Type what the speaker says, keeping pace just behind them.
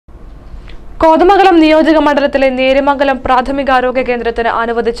കോതമംഗലം നിയോജക മണ്ഡലത്തിലെ നേര്യമംഗലം പ്രാഥമികാരോഗ്യ കേന്ദ്രത്തിന്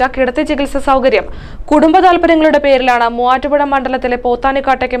അനുവദിച്ച കിടത്തി ചികിത്സാ സൗകര്യം കുടുംബ താൽപര്യങ്ങളുടെ പേരിലാണ് മൂവാറ്റുപുഴ മണ്ഡലത്തിലെ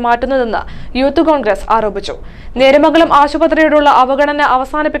പോത്താനിക്കാട്ടേക്ക് മാറ്റുന്നതെന്ന് യൂത്ത് കോൺഗ്രസ് ആരോപിച്ചു. നേര്യമംഗലം ആശുപത്രിയോടുള്ള അവഗണന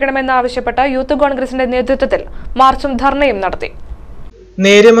അവസാനിപ്പിക്കണമെന്നാവശ്യപ്പെട്ട് യൂത്ത് കോൺഗ്രസിന്റെ നേതൃത്വത്തിൽ മാർച്ചും ധർണയും നടത്തി.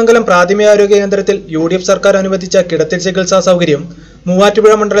 നേര്യമംഗലം പ്രാഥമികാരോഗ്യ കേന്ദ്രത്തിൽ UDF സർക്കാർ അനുവദിച്ച കിടത്തി ചികിത്സാ സൗകര്യം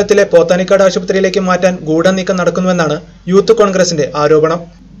മൂവാറ്റുപുഴ മണ്ഡലത്തിലെ പോത്താനിക്കാട് ആശുപത്രിയിലേക്ക് മാറ്റാൻ ഗൂഢനീക്കം നടക്കുന്നുവെന്നാണ് യൂത്ത് കോൺഗ്രസിന്റെ ആരോപണം.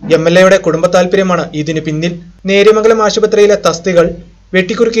 MLAയുടെ കുടുംബ താൽപര്യമാണ് ഇതിന് പിന്നിൽ. നേര്യമംഗലം ആശുപത്രിയിലെ തസ്തികൾ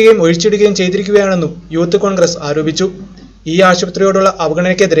വെട്ടിക്കുറിക്കുകയും ഒഴിച്ചിടുകയും ചെയ്തിരിക്കുകയാണെന്നും യൂത്ത് കോൺഗ്രസ് ആരോപിച്ചു. ഈ ആശുപത്രിയോടുള്ള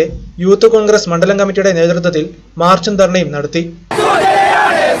അവഗണനയ്ക്കെതിരെ യൂത്ത് കോൺഗ്രസ് മണ്ഡലം കമ്മിറ്റിയുടെ നേതൃത്വത്തിൽ മാർച്ചും ധർണയും നടത്തി.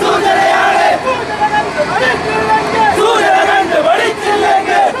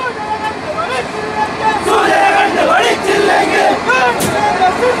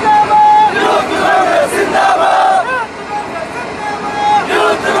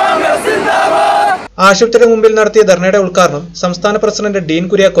 ആശുപത്രിയുടെ മുമ്പിൽ നടത്തിയ ധർണയുടെ ഉദ്ഘാടനം സംസ്ഥാന പ്രസിഡന്റ് ഡീൻ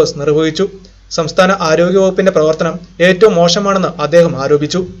കുര്യാക്കോസ് നിർവഹിച്ചു. സംസ്ഥാന ആരോഗ്യവകുപ്പിന്റെ പ്രവർത്തനം ഏറ്റവും മോശമാണെന്ന് അദ്ദേഹം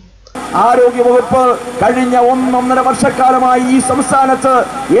ആരോപിച്ചു. ആരോഗ്യവകുപ്പ് കഴിഞ്ഞ 1.5 വർഷക്കാലമായി ഈ സംസ്ഥാനത്ത്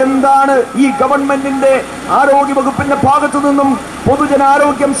എന്താണ് ഈ ഗവൺമെന്റിന്റെ ആരോഗ്യവകുപ്പിന്റെ ഭാഗത്തു നിന്നും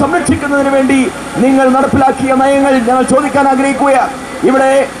പൊതുജനാരോഗ്യം സംരക്ഷിക്കുന്നതിന് വേണ്ടി നിങ്ങൾ നടപ്പിലാക്കിയ നയങ്ങൾ ഞങ്ങൾ ചോദിക്കാൻ ആഗ്രഹിക്കുകയാണ്.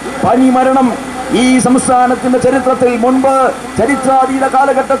 ഇവിടെ പനി മരണം ഈ സംസ്ഥാനത്തിന്റെ ചരിത്രത്തിൽ മുൻപ് ചരിത്രാതീത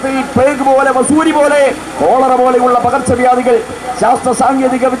കാലഘട്ടത്തിൽ പ്ലേഗ് പോലെ, വസൂരി പോലെ, കോളറ പോലെയുള്ള പകർച്ചവ്യാധികൾ ശാസ്ത്ര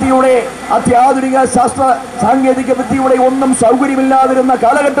സാങ്കേതിക വിദ്യയുടെ അത്യാധുനിക ശാസ്ത്ര സാങ്കേതിക വിദ്യയുടെ ഒന്നും സൗകര്യമില്ലാതിരുന്ന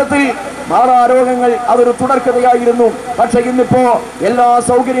കാലഘട്ടത്തിൽ മാറാരോഗങ്ങൾ അതൊരു തുടർക്കഥയായിരുന്നു. പക്ഷെ ഇന്നിപ്പോ എല്ലാ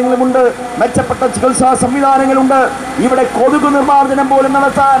സൗകര്യങ്ങളുമുണ്ട്, മെച്ചപ്പെട്ട ചികിത്സാ സംവിധാനങ്ങളുണ്ട്. ഇവിടെ കൊതുക് നിർമ്മാർജ്ജനം പോലും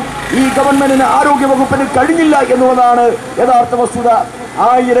നടത്താൻ ഈ ഗവൺമെന്റിന് ആരോഗ്യവകുപ്പിന് കഴിഞ്ഞില്ല എന്നുള്ളതാണ് യഥാർത്ഥ വസ്തുത.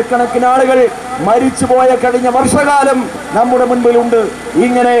 ആയിരക്കണക്കിന് ആളുകൾ മരിച്ചുപോയ കഴിഞ്ഞ വർഷകാലം നമ്മുടെ മുൻപിലുണ്ട്.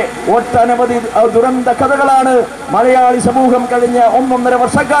 ഇങ്ങനെ ഒട്ടനവധി ദുരന്ത കഥകളാണ് മലയാളി സമൂഹം കഴിഞ്ഞ 1.5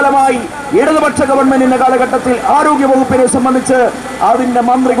 വർഷക്കാലമായി ഇടതുപക്ഷ ഗവൺമെന്റിന്റെ കാലഘട്ടത്തിൽ ആരോഗ്യവകുപ്പിനെ സംബന്ധിച്ച്, അതിന്റെ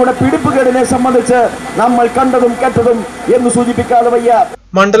മന്ത്രിയുടെ പിടിപ്പുകേടിനെ സംബന്ധിച്ച് നമ്മൾ കണ്ടതും കേട്ടതും എന്ന് സൂചിപ്പിക്കാതെ വയ്യ.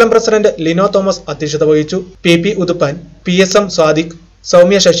 മണ്ഡലം പ്രസിഡന്റ് ലിനോ തോമസ് അധ്യക്ഷത വഹിച്ചു. PP Uthuppan, PSM Sadiq,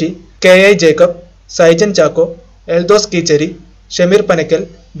 Soumya Sasi, KI Jacob, Saijan Chacko, Eldhose Keecheri, Shameer Panakkal,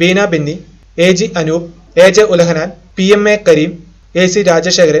 Beena Benny, AG Anoop, AJ Ulahannan, PMA Kareem, AC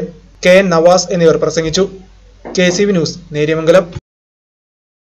Rajasekharan, KN Nawaz എന്നിവർ പ്രസംഗിച്ചു. KCV news Neriamangalam.